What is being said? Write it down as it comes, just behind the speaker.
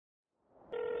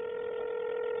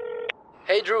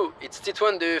Hey Drew, it's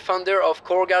Titouan, the founder of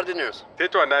Coral Gardeners.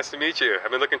 Titouan, nice to meet you.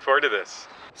 I've been looking forward to this.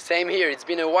 Same here, it's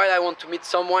been a while. I want to meet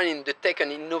someone in the tech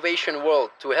and innovation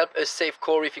world to help us save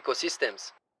coral reef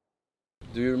ecosystems.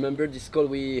 Do you remember this call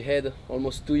we had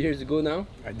almost 2 years ago now?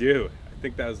 I do. I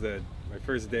think that was my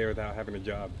first day without having a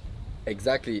job.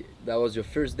 Exactly, that was your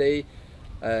first day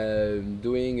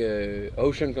doing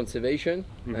ocean conservation,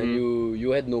 and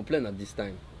you had no plan at this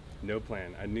time. No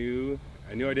plan. I knew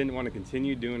I didn't want to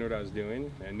continue doing what I was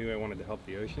doing. I knew I wanted to help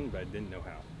the ocean, but I didn't know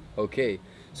how. Okay,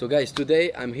 so guys,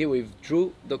 today I'm here with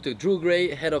Drew, Dr. Drew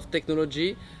Gray, Head of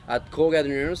Technology at Coral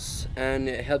Gardeners, and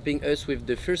helping us with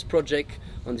the first project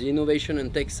on the innovation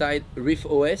and tech side,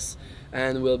 ReefOS,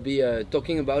 and we'll be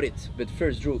talking about it. But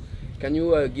first, Drew, can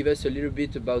you give us a little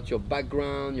bit about your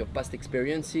background, your past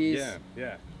experiences?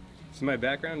 Yeah. So my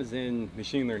background is in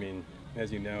machine learning, as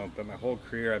you know, but my whole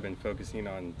career I've been focusing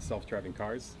on self-driving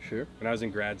cars. Sure. When I was in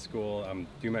grad school,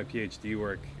 doing my PhD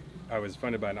work, I was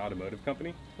funded by an automotive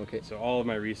company. Okay. So all of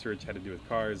my research had to do with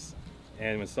cars,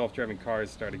 and when self-driving cars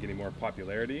started getting more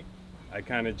popularity, I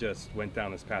kind of just went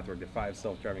down this path. Worked at 5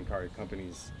 self-driving car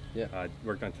companies. Yeah.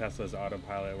 Worked on Tesla's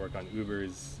autopilot, worked on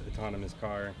Uber's autonomous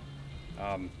car.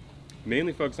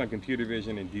 Mainly focused on computer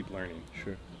vision and deep learning.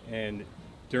 Sure. And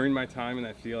during my time in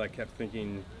that field, I kept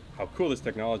thinking how cool this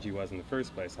technology was in the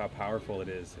first place, how powerful it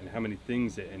is, and how many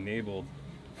things it enabled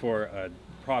for a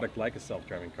product like a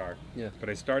self-driving car. Yeah. But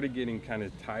I started getting kind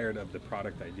of tired of the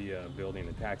product idea of building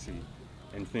a taxi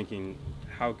and thinking,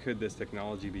 how could this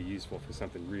technology be useful for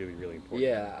something really, really important?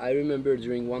 Yeah, I remember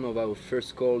during one of our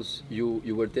first calls, you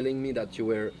were telling me that you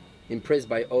were impressed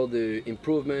by all the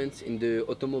improvements in the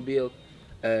automobile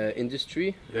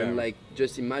industry, and like,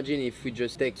 just imagine if we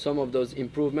just take some of those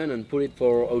improvements and put it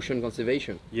for ocean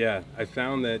conservation. Yeah, I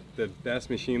found that the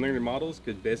best machine learning models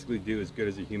could basically do as good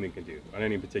as a human can do on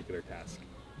any particular task.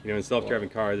 You know, in self-driving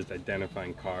cars, it's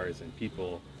identifying cars and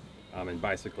people and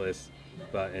bicyclists,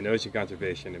 but in ocean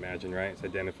conservation, imagine, right? It's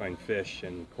identifying fish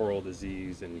and coral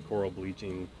disease and coral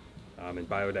bleaching and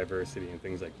biodiversity and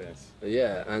things like this.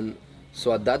 Yeah, and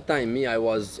so at that time, I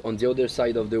was on the other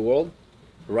side of the world,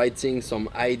 writing some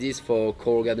ideas for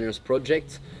Coral Gardeners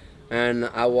project, and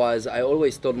I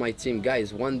always told my team,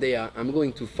 guys, one day I'm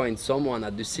going to find someone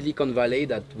at the Silicon Valley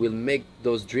that will make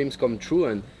those dreams come true.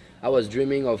 And I was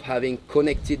dreaming of having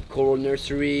connected coral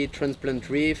nursery, transplant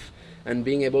reef, and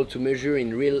being able to measure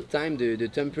in real time the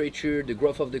temperature, the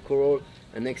growth of the coral,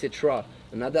 and etc.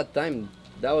 And at that time,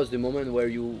 that was the moment where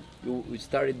you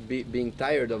started being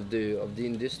tired of the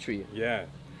industry.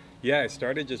 Yeah, I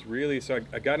started just really, so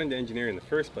I got into engineering in the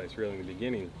first place, really in the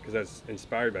beginning, because I was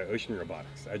inspired by ocean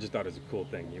robotics. I just thought it was a cool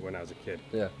thing when I was a kid.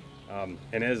 Yeah.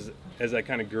 And as I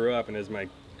kind of grew up and as my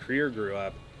career grew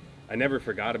up, I never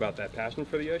forgot about that passion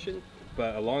for the ocean,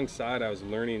 but alongside I was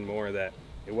learning more that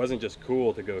it wasn't just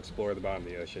cool to go explore the bottom of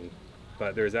the ocean,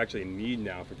 but there's actually a need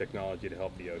now for technology to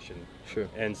help the ocean. Sure.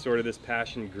 And sort of this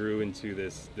passion grew into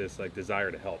this like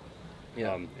desire to help.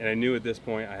 Yeah. And I knew at this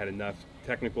point I had enough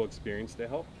technical experience to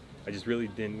help. I just really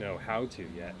didn't know how to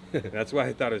yet. And that's why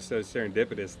I thought it was so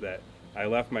serendipitous that I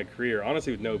left my career,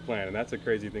 honestly, with no plan, and that's a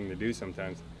crazy thing to do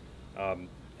sometimes.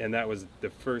 And that was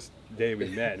the first day we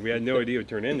met, and we had no idea it would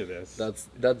turn into this.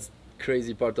 That's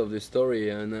crazy part of the story,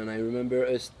 and then I remember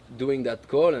us doing that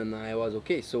call, and I was,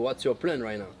 okay, so what's your plan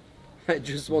right now? I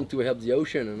just want to help the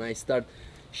ocean, and I start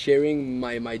sharing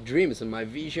my dreams and my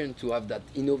vision to have that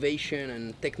innovation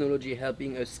and technology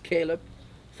helping us scale up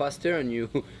faster. And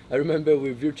I remember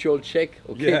with virtual check,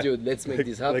 okay, yeah, dude, let's make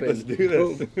this happen. Let's do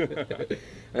this.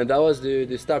 And that was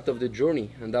the start of the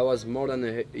journey, and that was more than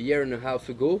a year and a half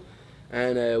ago.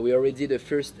 And we already did the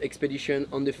first expedition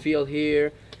on the field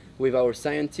here with our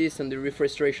scientists and the reef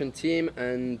restoration team,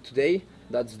 and today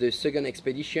that's the second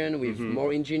expedition with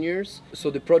more engineers.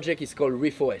 So the project is called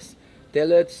ReefOS.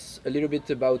 Tell us a little bit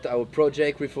about our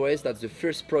project, ReefOS. That's the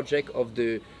first project of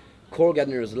the Coral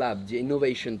Gardeners Lab, the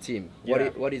innovation team.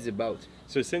 What is it about?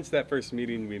 So since that first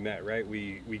meeting we met, right,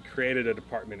 we created a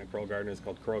department at Coral Gardeners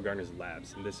called Coral Gardeners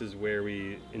Labs, and this is where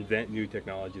we invent new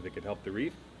technology that could help the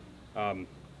reef.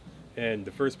 And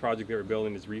the first project that we're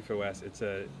building is ReefOS.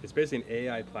 It's basically an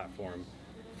AI platform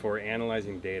for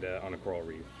analyzing data on a coral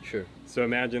reef. Sure. So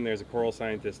imagine there's a coral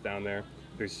scientist down there.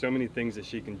 There's so many things that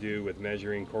she can do with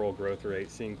measuring coral growth rate,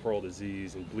 seeing coral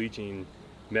disease and bleaching,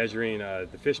 measuring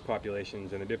the fish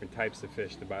populations and the different types of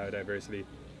fish, the biodiversity.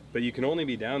 But you can only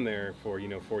be down there for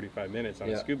 45 minutes on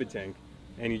a scuba tank,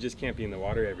 and you just can't be in the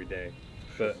water every day.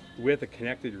 But with a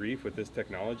connected reef, with this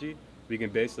technology, we can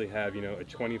basically have a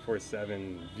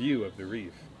 24/7 view of the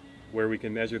reef, where we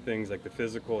can measure things like the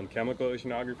physical and chemical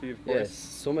oceanography, of course. Yes,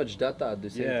 so much data at the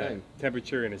same time.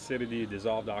 Temperature and acidity,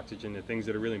 dissolved oxygen, the things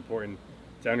that are really important.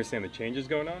 to understand the changes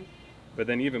going on. But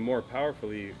then even more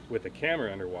powerfully, with a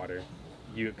camera underwater,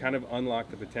 you kind of unlock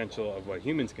the potential of what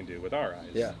humans can do with our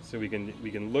eyes. Yeah. So we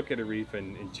can look at a reef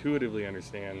and intuitively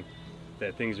understand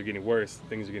that things are getting worse,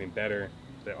 things are getting better,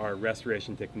 that our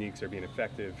restoration techniques are being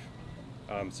effective.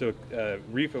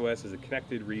 ReefOS is a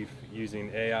connected reef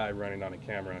using AI running on a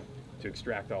camera to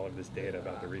extract all of this data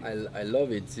about the reef. I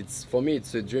love it. It's for me,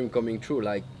 it's a dream coming true.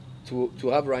 Like to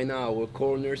have right now our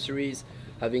coral nurseries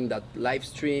having that live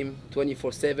stream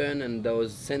 24/7 and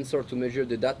those sensors to measure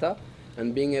the data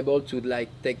and being able to like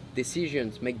make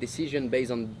decisions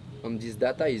based on this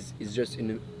data is just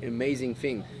an amazing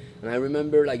thing. And I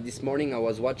remember like this morning I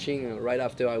was watching right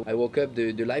after I woke up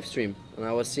the live stream, and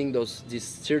I was seeing this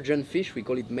surgeon fish, we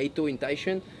call it Meito in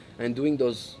Taishan, and doing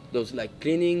those like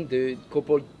cleaning the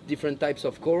couple different types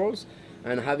of corals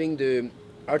and having the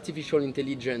artificial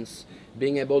intelligence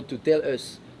being able to tell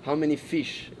us how many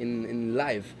fish in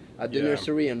live at the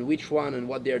nursery and which one and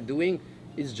what they are doing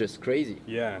is just crazy.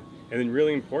 Yeah, and then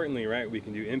really importantly, right, we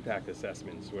can do impact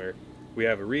assessments where we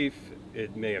have a reef,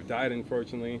 it may have died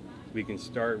unfortunately, we can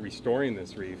start restoring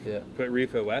this reef, put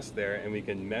ReefOS there, and we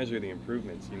can measure the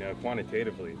improvements, you know,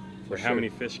 quantitatively. For how many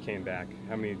fish came back,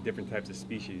 how many different types of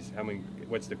species,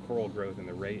 what's the coral growth and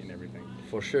the rate and everything.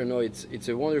 For sure, no, it's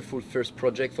a wonderful first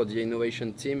project for the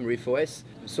innovation team, ReefOS.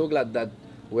 I'm so glad that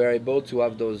we're able to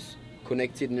have those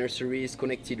connected nurseries,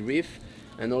 connected reef,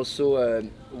 and also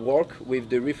work with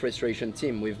the reef restoration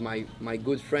team, with my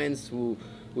good friends who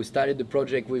started the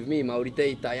project with me,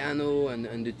 Maurite, Tayano,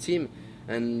 and the team,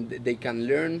 and they can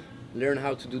learn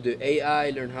how to do the AI,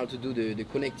 learn how to do the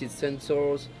connected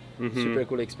sensors. Super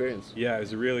cool experience. Yeah, it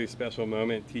was a really special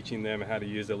moment teaching them how to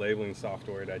use the labeling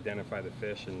software to identify the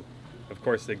fish, and of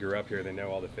course they grew up here, they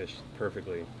know all the fish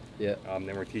perfectly. Yeah.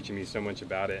 They were teaching me so much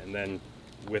about it, and then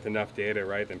with enough data,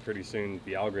 right, then pretty soon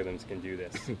the algorithms can do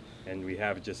this. And we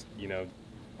have just, you know,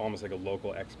 almost like a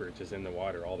local expert just in the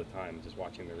water all the time, just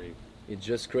watching the reef. It's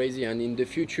just crazy, and in the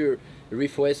future,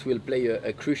 ReefOS will play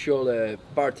a crucial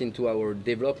part into our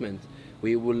development.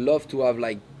 We would love to have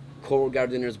like coral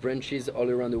gardeners branches all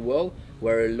around the world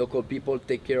where local people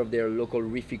take care of their local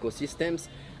reef ecosystems,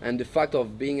 and the fact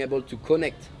of being able to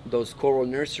connect those coral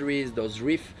nurseries, those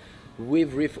reef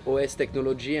with ReefOS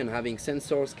technology and having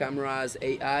sensors, cameras,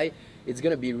 AI, it's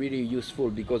going to be really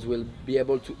useful because we'll be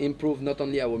able to improve not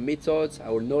only our methods,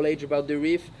 our knowledge about the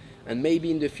reef, and maybe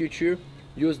in the future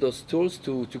use those tools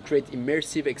to create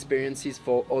immersive experiences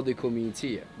for all the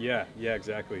community. Yeah,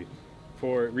 exactly.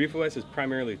 ReefOS is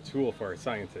primarily a tool for our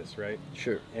scientists, right?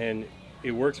 Sure. And it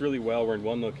works really well. We're in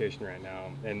one location right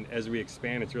now, and as we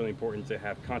expand, it's really important to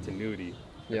have continuity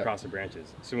across the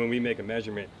branches. So when we make a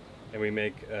measurement and we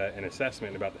make an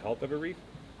assessment about the health of a reef,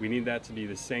 we need that to be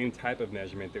the same type of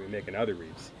measurement that we make in other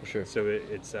reefs. For sure. So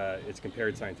it's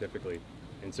compared scientifically.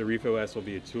 And so ReefOS will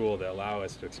be a tool that allow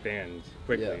us to expand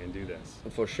quickly and do this.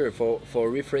 For sure, for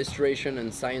reef restoration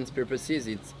and science purposes,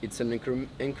 it's an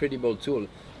incredible tool.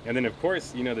 And then of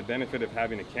course, you know, the benefit of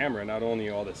having a camera, not only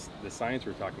all the science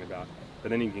we're talking about, but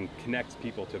then you can connect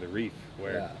people to the reef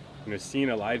where, you know, seeing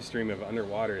a live stream of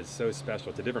underwater is so special.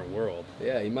 It's a different world.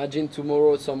 Yeah, imagine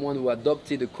tomorrow someone who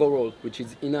adopted a coral, which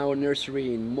is in our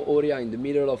nursery in Moria in the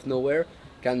middle of nowhere,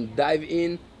 can dive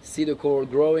in, see the coral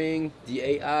growing, the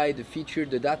AI, the feature,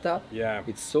 the data. Yeah.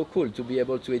 It's so cool to be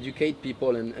able to educate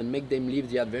people and make them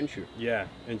live the adventure. Yeah,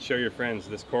 and show your friends,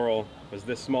 this coral was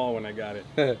this small when I got it.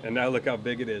 And now look how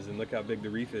big it is, and look how big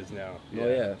the reef is now. Yeah. Oh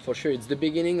yeah, for sure. It's the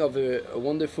beginning of a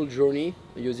wonderful journey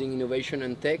using innovation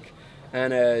and tech.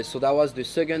 And so that was the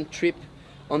second trip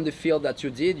on the field that you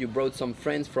did. You brought some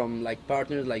friends from like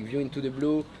partners like View Into the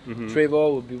Blue.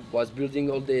 Trevor who was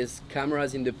building all these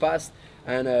cameras in the past.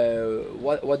 And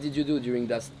what did you do during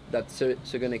that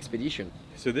second expedition?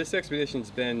 So this expedition's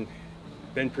been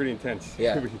pretty intense.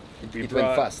 Yeah, it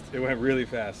went fast. It went really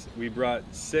fast. We brought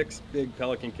 6 big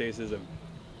Pelican cases of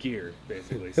gear,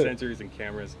 basically, sensors and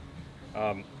cameras.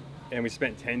 And we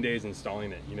spent 10 days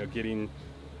installing it. You know, getting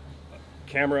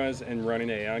cameras and running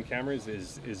AI on cameras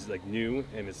is like new,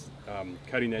 and it's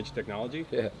cutting edge technology.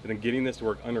 Yeah. But then getting this to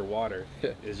work underwater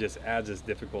is just adds this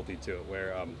difficulty to it,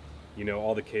 where you know,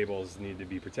 all the cables need to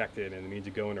be protected, and it needs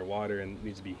to go underwater, and it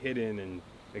needs to be hidden, and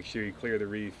make sure you clear the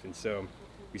reef. And so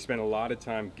we spent a lot of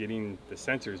time getting the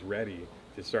sensors ready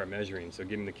to start measuring. So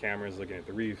getting the cameras, looking at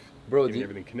the reef, getting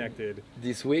everything connected.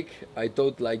 This week, I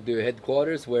thought like the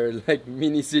headquarters were like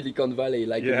mini Silicon Valley,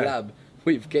 like a lab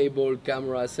with cable,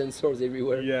 camera, sensors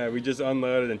everywhere. Yeah, we just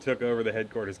unloaded and took over the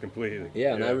headquarters completely.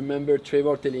 Yeah, and I remember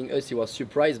Trevor telling us he was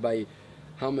surprised by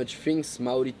how much things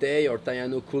Maurite or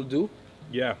Tayano could do.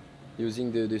 Yeah.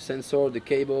 Using the sensor, the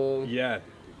cable. Yeah,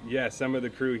 Yeah, some of the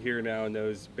crew here now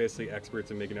knows basically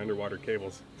experts in making underwater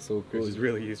cables. So cool. Which is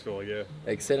really useful, yeah.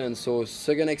 Excellent. So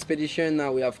second expedition,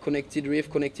 now we have connected reef,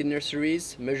 connected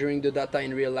nurseries, measuring the data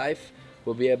in real life.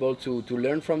 We'll be able to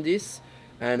learn from this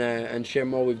and share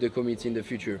more with the community in the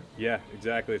future. Yeah,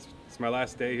 exactly. It's my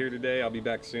last day here today. I'll be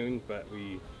back soon, but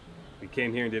we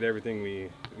came here and did everything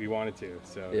we wanted to,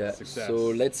 so yeah. success. So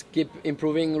let's keep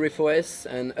improving ReefOS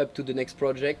and up to the next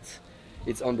project.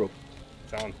 It's on, bro.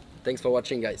 It's on. Thanks for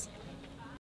watching, guys.